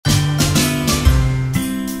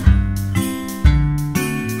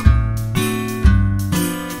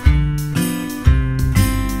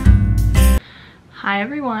Hi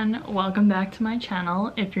everyone, welcome back to my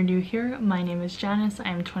channel. If you're new here, my name is Janice. I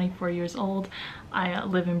am 24 years old. I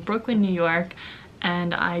live in Brooklyn, New York,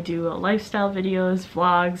 and I do lifestyle videos,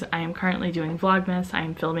 vlogs. I am currently doing Vlogmas. I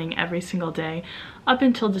am filming every single day up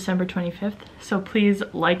until December 25th. So please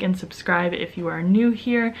like and subscribe if you are new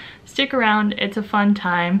here. Stick around, it's a fun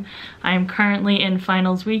time. I am currently in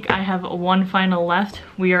finals week. I have one final left.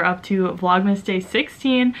 We are up to Vlogmas day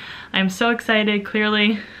 16. I'm so excited.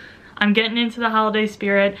 Clearly, I'm getting into the holiday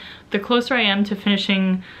spirit. The closer I am to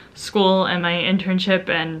finishing school and my internship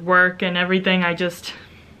and work and everything, it's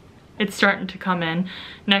starting to come in.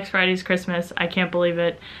 Next Friday's Christmas. I can't believe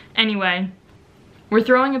it. Anyway, we're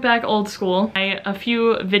throwing it back old school. A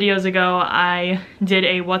few videos ago, I did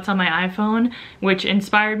a what's on my iPhone, which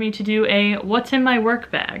inspired me to do a what's in my work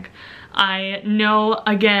bag. I know,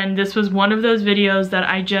 again, this was one of those videos that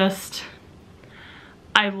I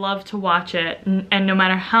love to watch it, and no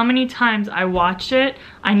matter how many times I watched it,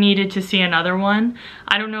 I needed to see another one.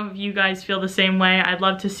 I don't know if you guys feel the same way. I'd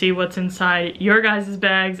love to see what's inside your guys'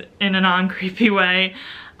 bags in a non-creepy way.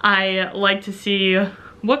 I like to see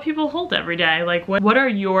what people hold every day. Like, what are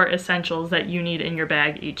your essentials that you need in your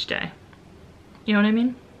bag each day? You know what I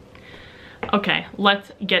mean? Okay,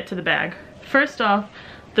 let's get to the bag. First off,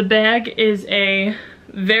 the bag is a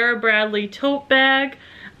Vera Bradley tote bag.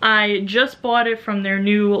 I just bought it from their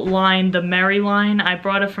new line, the Merry line. I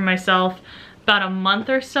brought it for myself about a month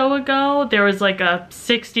or so ago. There was like a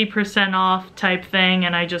 60% off type thing,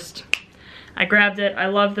 and I grabbed it. I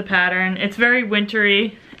love the pattern. It's very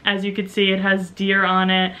wintry. As you can see, it has deer on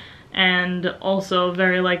it and also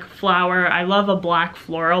very like flower. I love a black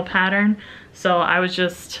floral pattern, so I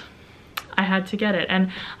had to get it.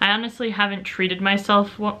 And I honestly haven't treated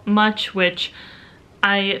myself much, which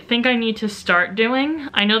I think I need to start doing.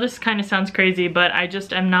 I know this kind of sounds crazy, but I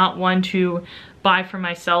just am not one to buy for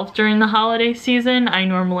myself during the holiday season. I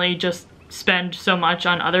normally just spend so much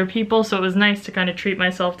on other people, so it was nice to kind of treat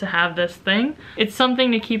myself to have this thing. It's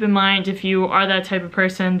something to keep in mind if you are that type of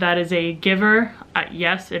person that is a giver.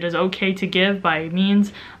 Yes, it is okay to give by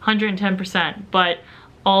means, 110%, but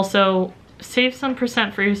also save some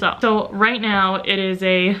percent for yourself. So right now it is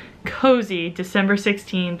a cozy December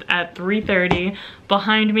 16th at 3:30.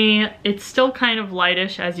 Behind me, it's still kind of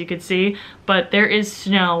lightish, as you can see, but there is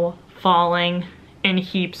snow falling in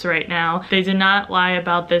heaps right now. They did not lie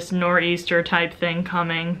about this nor'easter type thing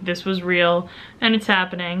coming. This was real and it's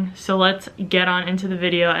happening. So let's get on into the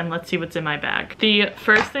video and let's see what's in my bag. The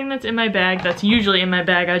first thing that's in my bag, that's usually in my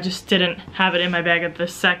bag, I just didn't have it in my bag at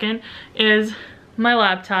this second, is my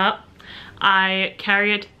laptop. I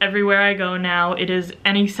carry it everywhere I go now. It is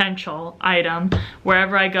an essential item.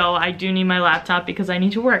 Wherever I go, I do need my laptop because I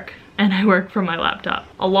need to work, and I work from my laptop.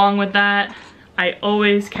 Along with that, I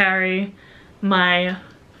always carry my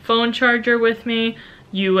phone charger with me.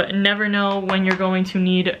 You never know when you're going to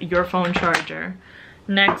need your phone charger.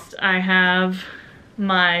 Next, I have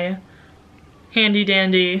my handy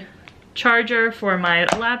dandy charger for my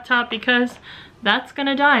laptop because that's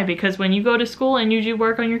gonna die, because when you go to school and you do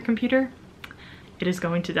work on your computer, it is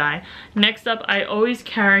going to die. Next up, I always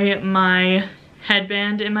carry my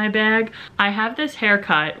headband in my bag. I have this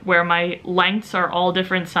haircut where my lengths are all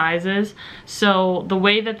different sizes. So the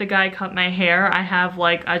way that the guy cut my hair, I have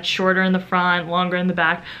like a shorter in the front, longer in the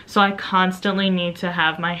back. So I constantly need to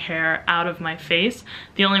have my hair out of my face.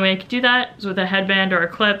 The only way I could do that is with a headband or a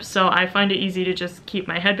clip. So I find it easy to just keep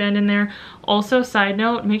my headband in there. Also, side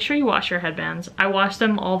note, make sure you wash your headbands. I wash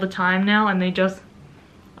them all the time now, and they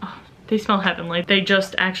smell heavenly. They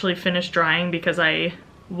just actually finished drying because I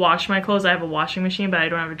wash my clothes. I have a washing machine, but I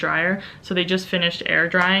don't have a dryer. So they just finished air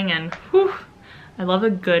drying, and whew, I love a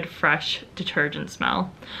good fresh detergent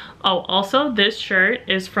smell. Oh, also this shirt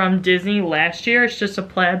is from Disney last year. It's just a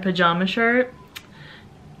plaid pajama shirt,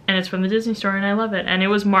 and it's from the Disney store, and I love it. And it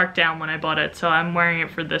was marked down when I bought it, so I'm wearing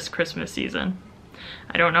it for this Christmas season.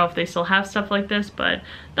 I don't know if they still have stuff like this, but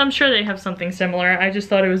I'm sure they have something similar. I just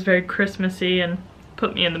thought it was very Christmassy and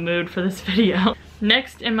put me in the mood for this video.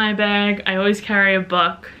 Next in my bag, I always carry a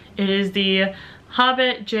book. It is the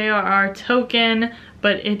Hobbit J.R.R. Tolkien,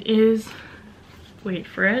 but it is, wait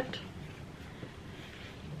for it,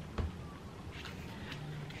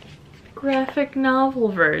 graphic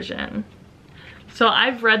novel version. So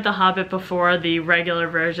I've read The Hobbit before, the regular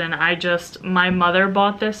version. My mother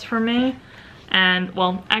bought this for me. And,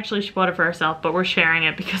 well, actually she bought it for herself, but we're sharing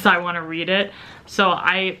it because I want to read it. So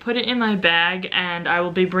I put it in my bag, and I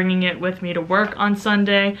will be bringing it with me to work on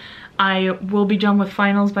Sunday. I will be done with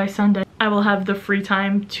finals by Sunday. I will have the free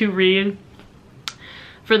time to read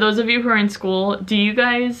For those of you who are in school, do you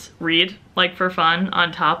guys read like for fun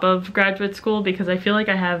on top of graduate school? Because I feel like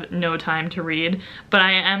I have no time to read, but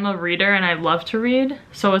I am a reader and I love to read.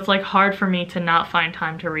 So it's like hard for me to not find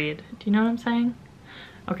time to read. Do you know what I'm saying?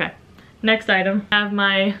 Okay, next item. I have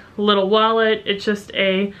my little wallet. It's just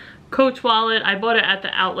a Coach wallet. I bought it at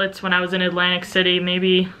the outlets when I was in Atlantic City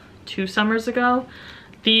maybe 2 summers ago.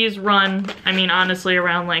 These run, I mean, honestly,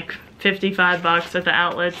 around like 55 bucks at the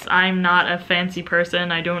outlets. I'm not a fancy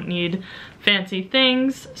person. I don't need fancy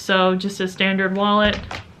things. So just a standard wallet.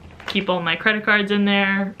 Keep all my credit cards in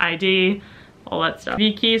there, ID, all that stuff.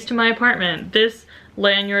 The keys to my apartment. This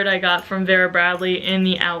lanyard I got from Vera Bradley in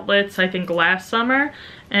the outlets, I think last summer.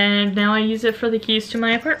 And now I use it for the keys to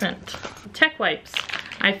my apartment. Tech wipes.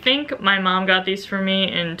 I think my mom got these for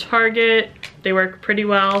me in Target. They work pretty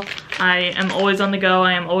well. I am always on the go.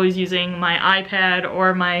 I am always using my iPad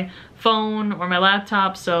or my phone or my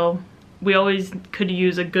laptop, so we always could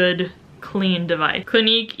use a good clean device.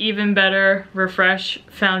 Clinique Even Better Refresh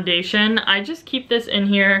Foundation. I just keep this in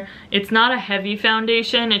here. It's not a heavy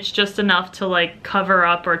foundation. It's just enough to like cover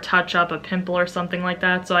up or touch up a pimple or something like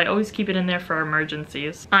that, so I always keep it in there for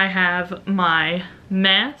emergencies. I have my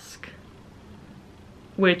mask,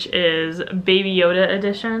 which is Baby Yoda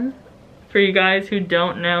edition. For you guys who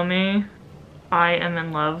don't know me, I am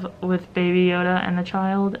in love with Baby Yoda and the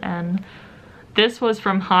child, and this was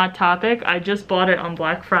from Hot Topic. I just bought it on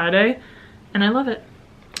Black Friday and I love it.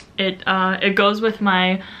 It goes with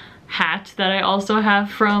my hat that I also have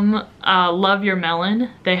from Love Your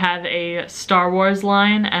Melon. They have a Star Wars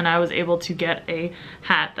line and I was able to get a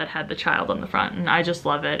hat that had the child on the front, and I just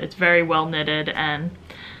love it. It's very well knitted and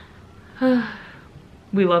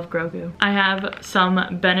we love Grogu. I have some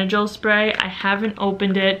Benadryl spray. I haven't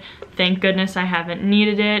opened it. Thank goodness I haven't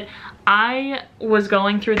needed it. I was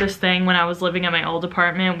going through this thing when I was living at my old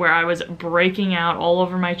apartment where I was breaking out all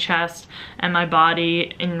over my chest and my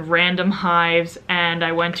body in random hives, and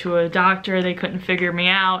I went to a doctor. They couldn't figure me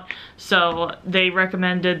out, so they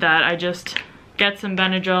recommended that I just get some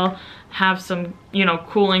Benadryl, have some, you know,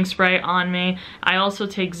 cooling spray on me. I also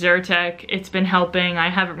take Zyrtec. It's been helping. I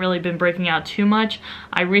haven't really been breaking out too much.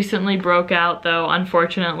 I recently broke out though,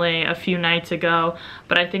 unfortunately, a few nights ago,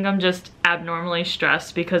 but I think I'm just abnormally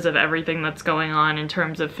stressed because of everything that's going on in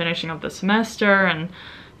terms of finishing up the semester and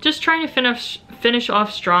just trying to finish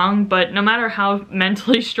off strong. But no matter how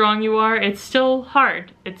mentally strong you are, it's still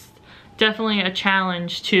hard. It's definitely a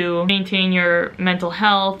challenge to maintain your mental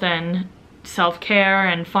health and self-care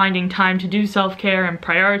and finding time to do self-care and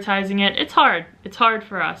prioritizing it. It's hard. It's hard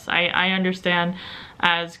for us. I understand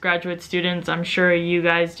as graduate students. I'm sure you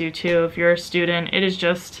guys do too. If you're a student, it is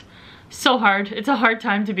just so hard. It's a hard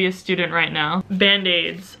time to be a student right now.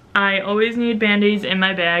 Band-aids. I always need band-aids in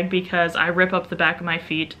my bag because I rip up the back of my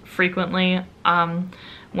feet frequently.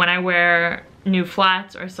 When I wear new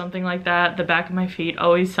flats or something like that, the back of my feet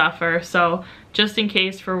always suffer. So just in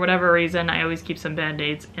case, for whatever reason, I always keep some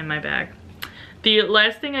band-aids in my bag. The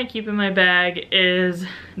last thing I keep in my bag is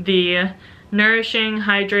the Nourishing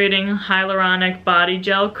Hydrating Hyaluronic Body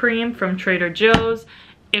Gel Cream from Trader Joe's.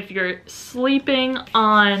 If you're sleeping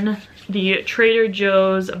on the Trader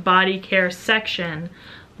Joe's body care section,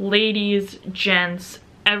 ladies, gents,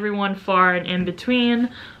 everyone far and in between,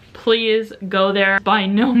 please go there. By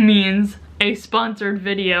no means a sponsored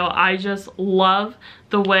video. I just love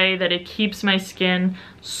the way that it keeps my skin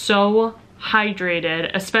so hydrated,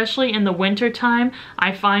 especially in the winter time.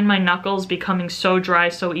 I find my knuckles becoming so dry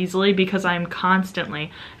so easily because I'm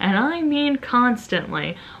constantly, and I mean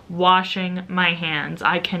constantly, washing my hands.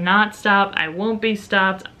 I cannot stop. I won't be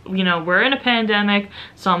stopped. You know, we're in a pandemic,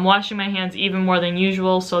 so I'm washing my hands even more than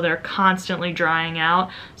usual, so they're constantly drying out.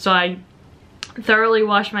 So I thoroughly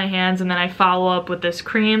wash my hands and then I follow up with this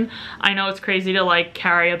cream. I know it's crazy to like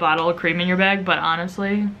carry a bottle of cream in your bag, but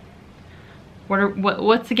honestly,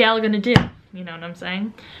 what's the gal gonna do? You know what I'm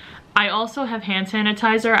saying? I also have hand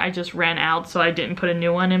sanitizer. I just ran out, so I didn't put a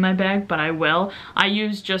new one in my bag, but I will. I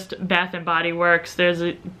use just Bath & Body Works.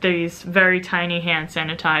 There's these very tiny hand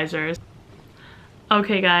sanitizers.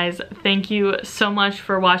 Okay guys, thank you so much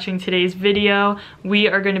for watching today's video. We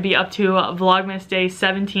are going to be up to Vlogmas Day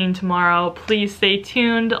 17 tomorrow. Please stay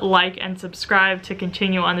tuned, like and subscribe to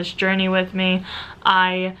continue on this journey with me.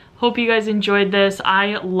 I hope you guys enjoyed this.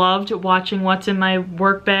 I loved watching what's in my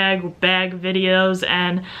work bag videos,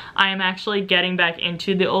 and I am actually getting back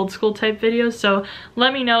into the old school type videos, so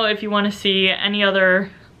let me know if you want to see any other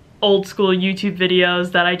old school YouTube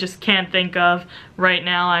videos that I just can't think of right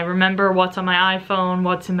now. I remember what's on my iPhone,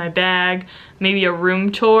 what's in my bag, maybe a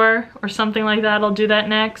room tour or something like that. I'll do that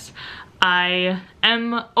next. I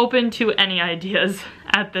am open to any ideas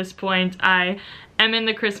at this point. I am in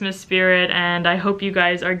the Christmas spirit, and I hope you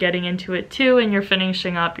guys are getting into it too, and you're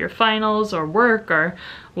finishing up your finals or work or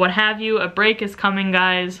what have you. A break is coming,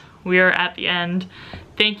 guys. We are at the end.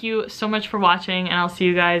 Thank you so much for watching, and I'll see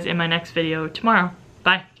you guys in my next video tomorrow.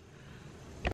 Bye.